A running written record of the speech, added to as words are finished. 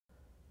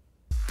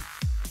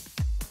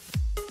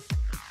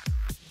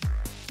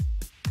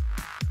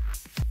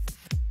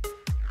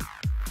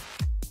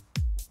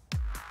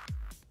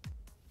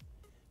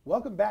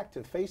Welcome back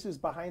to Faces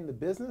Behind the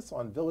Business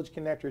on Village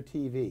Connector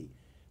TV.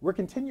 We're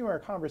continuing our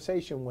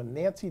conversation with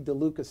Nancy De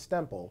Luca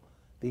Stempel,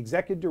 the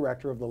Executive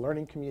Director of the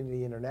Learning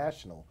Community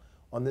International,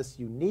 on this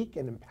unique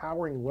and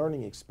empowering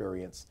learning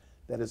experience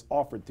that is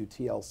offered through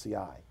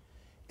TLCI.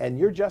 And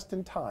you're just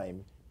in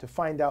time to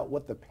find out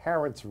what the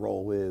parent's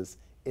role is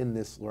in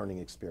this learning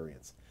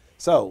experience.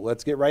 So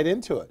let's get right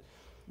into it.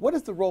 What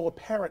is the role a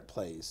parent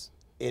plays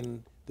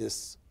in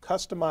this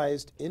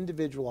customized,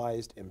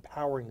 individualized,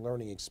 empowering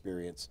learning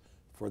experience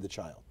for the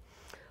child?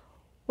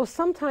 Well,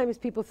 sometimes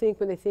people think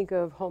when they think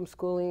of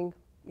homeschooling,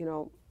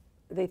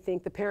 they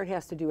think the parent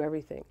has to do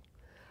everything.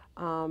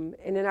 And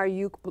in our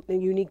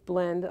unique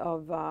blend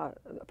of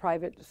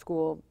private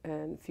school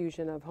and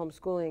fusion of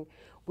homeschooling,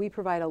 we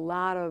provide a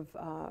lot of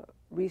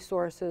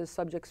resources,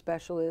 subject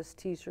specialists,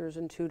 teachers,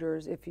 and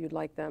tutors if you'd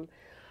like them.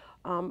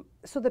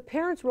 So the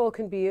parent's role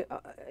can be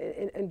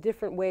in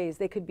different ways.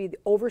 They could be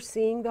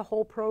overseeing the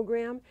whole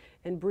program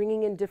and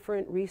bringing in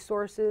different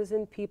resources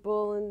and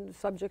people and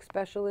subject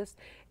specialists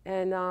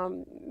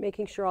and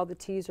making sure all the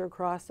T's are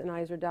crossed and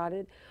I's are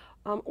dotted.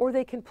 Or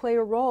they can play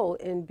a role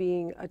in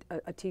being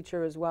a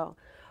teacher as well.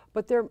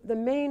 But the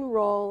main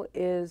role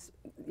is,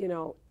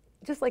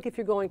 just like if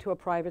you're going to a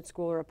private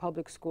school or a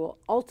public school,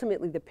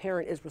 ultimately the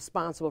parent is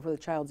responsible for the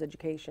child's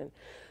education.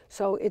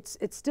 So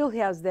it still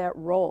has that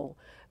role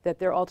that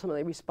they're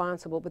ultimately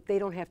responsible, but they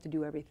don't have to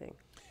do everything.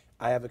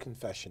 I have a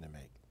confession to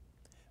make.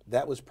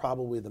 That was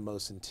probably the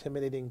most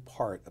intimidating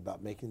part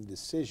about making the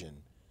decision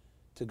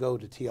to go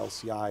to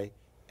TLCI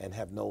and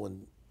have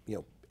Nolan,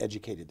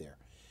 educated there.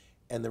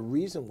 And the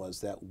reason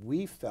was that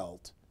we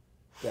felt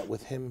that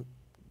with him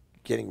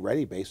getting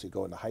ready, basically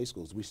going to high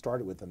schools, we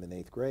started with him in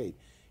 8th grade,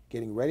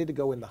 getting ready to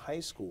go into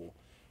high school,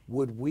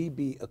 would we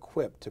be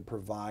equipped to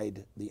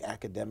provide the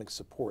academic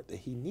support that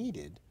he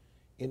needed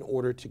in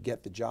order to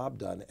get the job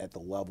done at the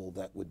level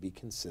that would be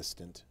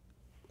consistent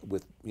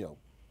with,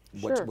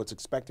 what's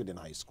expected in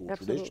high school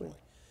traditionally.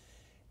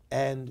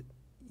 And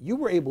you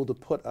were able to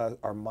put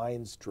our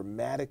minds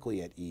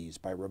dramatically at ease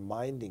by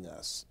reminding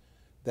us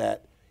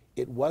that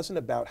it wasn't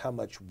about how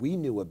much we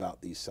knew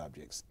about these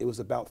subjects. It was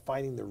about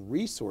finding the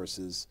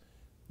resources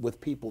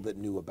with people that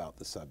knew about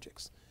the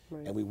subjects.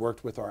 Right. And we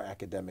worked with our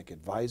academic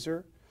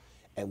advisor,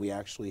 and we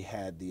actually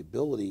had the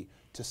ability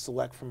to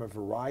select from a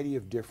variety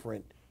of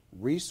different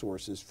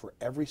resources for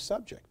every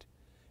subject.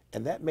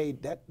 And that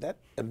made that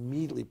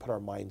immediately put our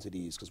minds at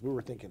ease, because we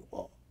were thinking,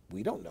 well,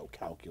 we don't know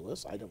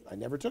calculus. I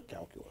never took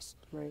calculus.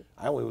 Right.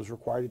 I only was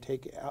required to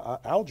take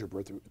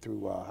algebra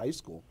through high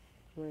school.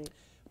 Right.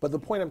 But the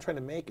point I'm trying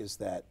to make is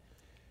that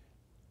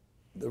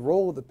the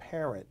role of the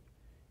parent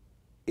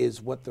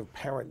is what the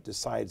parent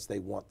decides they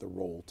want the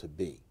role to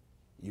be.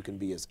 You can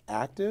be as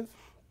active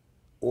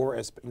or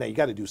as, now you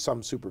got to do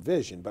some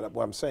supervision, but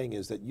what I'm saying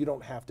is that you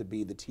don't have to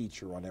be the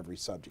teacher on every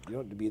subject. You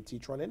don't have to be a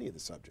teacher on any of the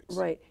subjects.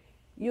 Right.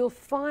 You'll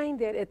find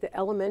that at the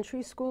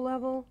elementary school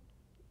level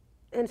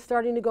and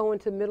starting to go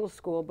into middle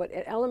school, but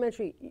at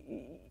elementary,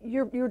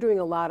 you're doing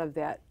a lot of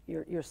that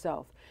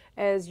yourself.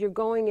 As you're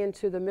going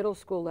into the middle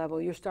school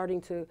level, you're starting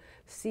to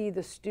see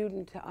the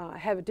student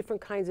have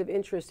different kinds of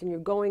interests, and you're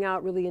going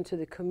out really into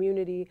the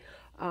community.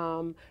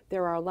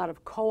 There are a lot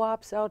of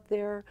co-ops out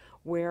there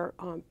where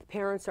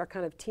parents are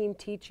kind of team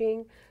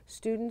teaching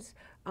students.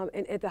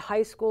 And at the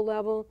high school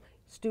level,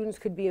 students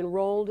could be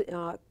enrolled,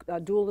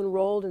 dual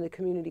enrolled in the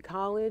community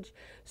college.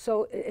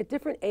 So at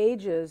different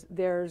ages,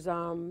 there's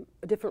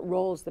different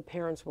roles the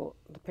parents will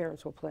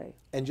play.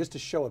 And just to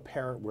show a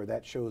parent where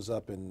that shows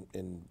up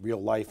in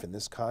real life in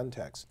this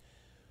context,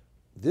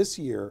 this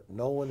year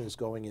Nolan is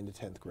going into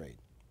 10th grade,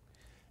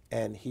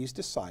 and he's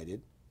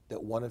decided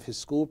that one of his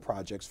school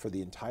projects for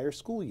the entire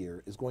school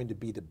year is going to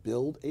be to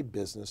build a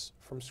business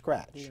from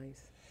scratch.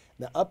 Nice.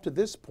 Now, up to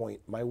this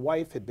point, my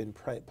wife had been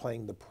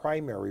playing the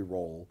primary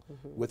role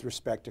with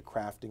respect to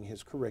crafting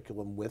his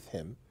curriculum with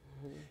him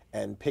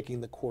and picking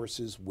the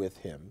courses with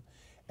him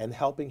and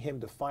helping him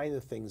to find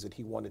the things that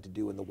he wanted to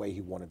do in the way he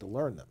wanted to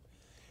learn them.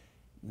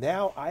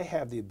 Now I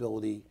have the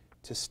ability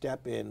to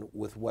step in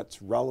with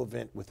what's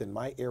relevant within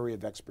my area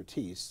of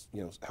expertise,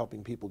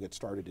 helping people get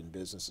started in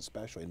business,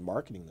 especially in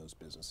marketing those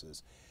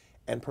businesses,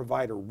 and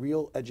provide a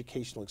real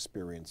educational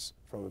experience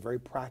from a very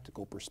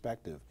practical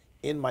perspective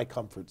in my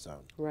comfort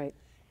zone. Right.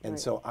 And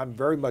so I'm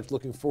very much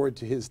looking forward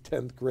to his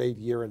 10th grade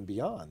year and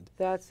beyond.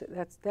 That's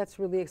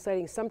really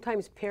exciting.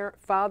 Sometimes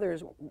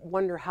fathers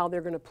wonder how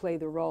they're going to play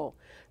the role,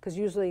 because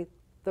usually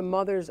the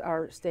mothers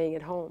are staying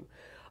at home.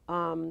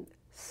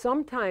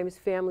 Sometimes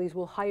families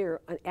will hire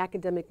an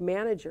academic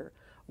manager.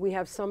 We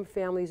have some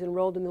families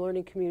enrolled in the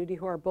learning community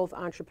who are both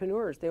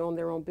entrepreneurs. They own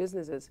their own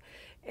businesses.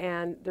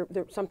 And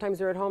sometimes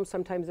they're at home,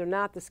 sometimes they're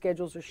not. The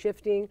schedules are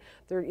shifting.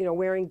 They're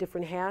wearing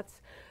different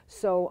hats.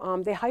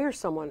 So they hire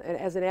someone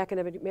as an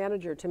academic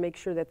manager to make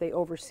sure that they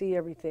oversee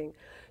everything.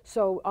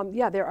 So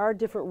yeah, there are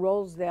different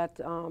roles that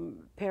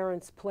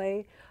parents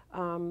play.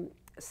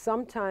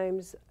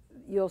 Sometimes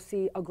you'll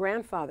see a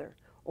grandfather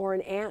or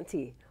an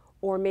auntie,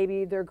 or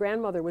maybe their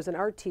grandmother was an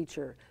art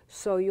teacher.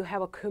 So you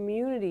have a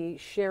community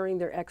sharing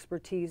their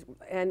expertise,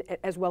 and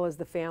as well as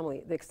the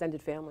family, the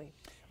extended family.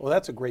 Well,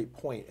 that's a great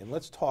point, and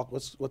let's talk a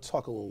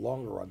little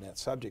longer on that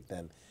subject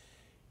then.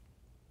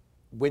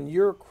 When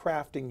you're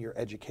crafting your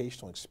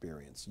educational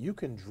experience, you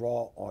can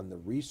draw on the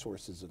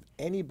resources of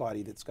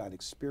anybody that's got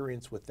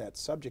experience with that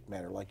subject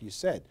matter. Like you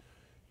said,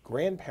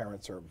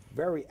 grandparents are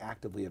very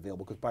actively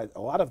available because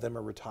a lot of them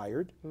are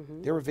retired.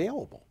 They're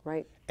available.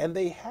 Right. And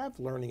they have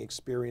learning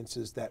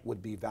experiences that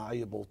would be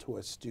valuable to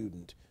a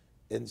student.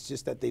 And it's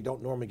just that they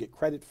don't normally get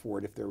credit for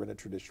it if they're in a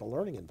traditional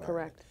learning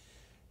environment. Correct.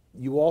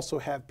 You also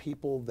have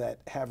people that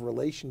have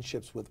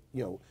relationships with,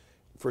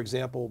 for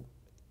example,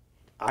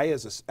 I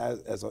as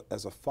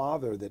a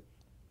father that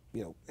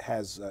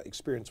has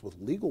experience with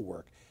legal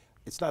work,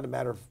 it's not a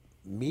matter of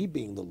me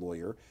being the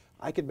lawyer.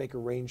 I can make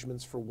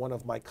arrangements for one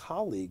of my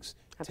colleagues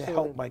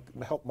Absolutely.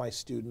 to help my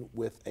student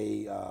with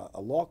a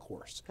law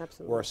course.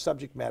 Absolutely. Or a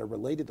subject matter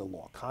related to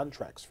law,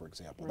 contracts, for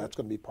example. Right. That's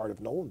going to be part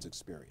of Nolan's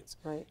experience.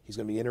 Right. He's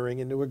going to be entering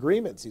into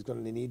agreements. He's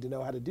going to need to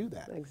know how to do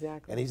that.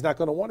 Exactly. And he's not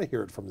going to want to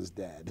hear it from his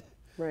dad.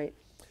 Right.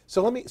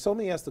 So let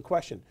me ask the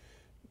question.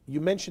 You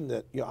mentioned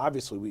that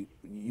obviously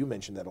you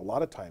mentioned that a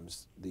lot of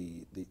times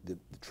the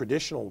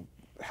traditional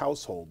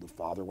household, the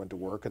father went to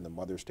work and the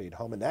mother stayed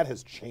home, and that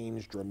has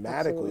changed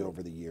dramatically Absolutely.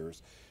 over the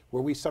years,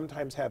 where we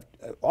sometimes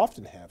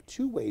often have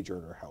two wage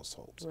earner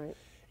households. Right.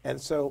 And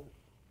so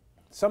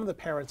some of the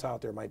parents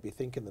out there might be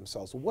thinking to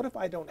themselves, well, what if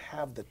I don't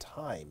have the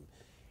time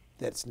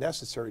that's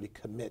necessary to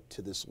commit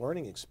to this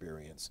learning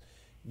experience?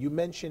 You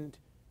mentioned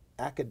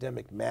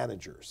academic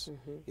managers.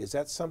 Is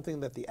that something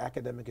that the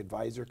academic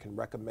advisor can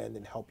recommend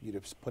and help you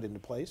to put into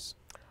place?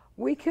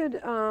 We could,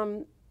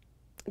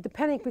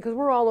 depending, because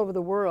we're all over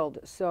the world,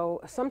 so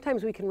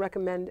sometimes we can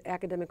recommend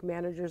academic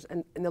managers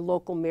in the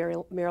local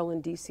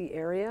Maryland, D.C.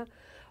 area,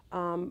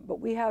 but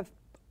we have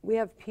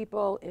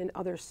people in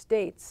other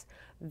states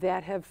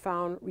that have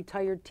found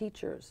retired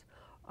teachers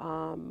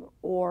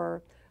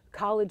or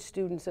college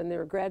students in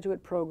their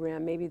graduate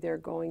program. Maybe they're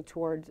going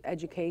towards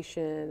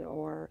education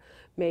or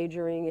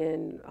majoring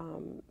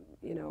in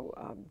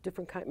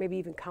different kind, maybe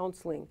even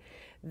counseling,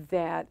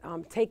 that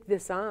take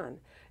this on.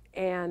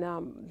 And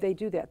they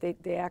do that.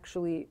 They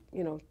actually,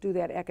 do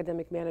that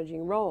academic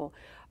managing role.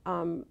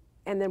 And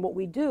then what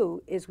we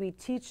do is we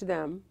teach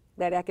them,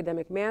 that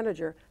academic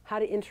manager, how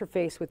to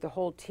interface with the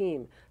whole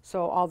team,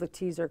 so all the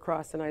T's are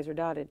crossed and I's are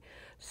dotted.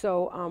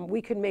 So we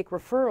can make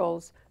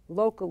referrals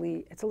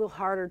locally. It's a little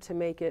harder to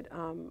make it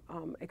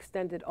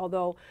extended,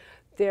 although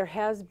there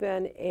has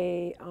been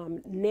a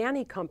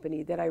nanny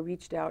company that I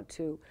reached out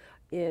to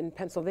in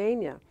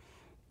Pennsylvania.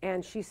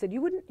 And she said,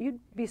 you'd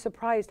be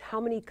surprised how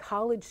many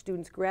college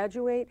students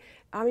graduate,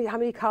 how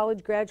many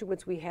college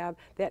graduates we have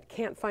that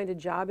can't find a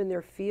job in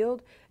their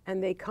field,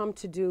 and they come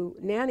to do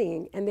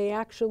nannying, and they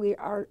actually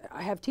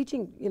have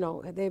teaching,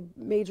 they've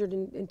majored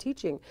in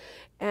teaching,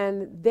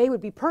 and they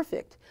would be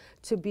perfect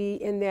to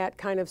be in that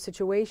kind of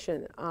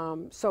situation.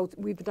 So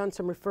we've done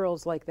some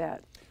referrals like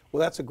that. Well,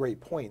 that's a great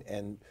point.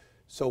 And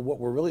so what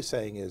we're really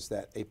saying is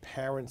that a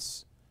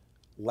parent's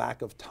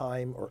lack of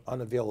time or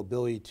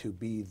unavailability to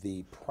be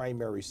the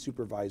primary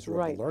supervisor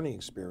Right. of the learning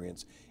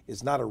experience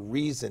is not a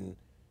reason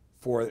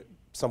for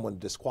someone to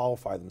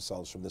disqualify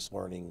themselves from this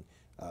learning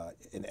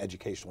and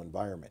educational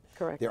environment.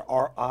 Correct. There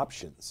are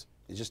options.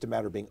 It's just a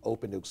matter of being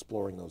open to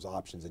exploring those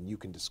options, and you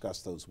can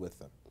discuss those with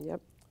them. Yep,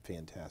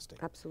 Fantastic.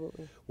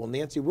 absolutely. Well,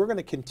 Nancy, we're going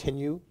to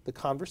continue the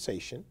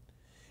conversation,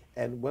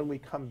 and when we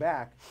come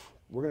back,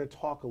 we're going to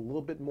talk a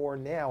little bit more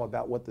now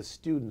about what the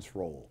student's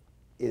role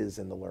is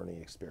in the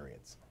learning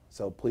experience.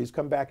 So please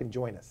come back and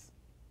join us.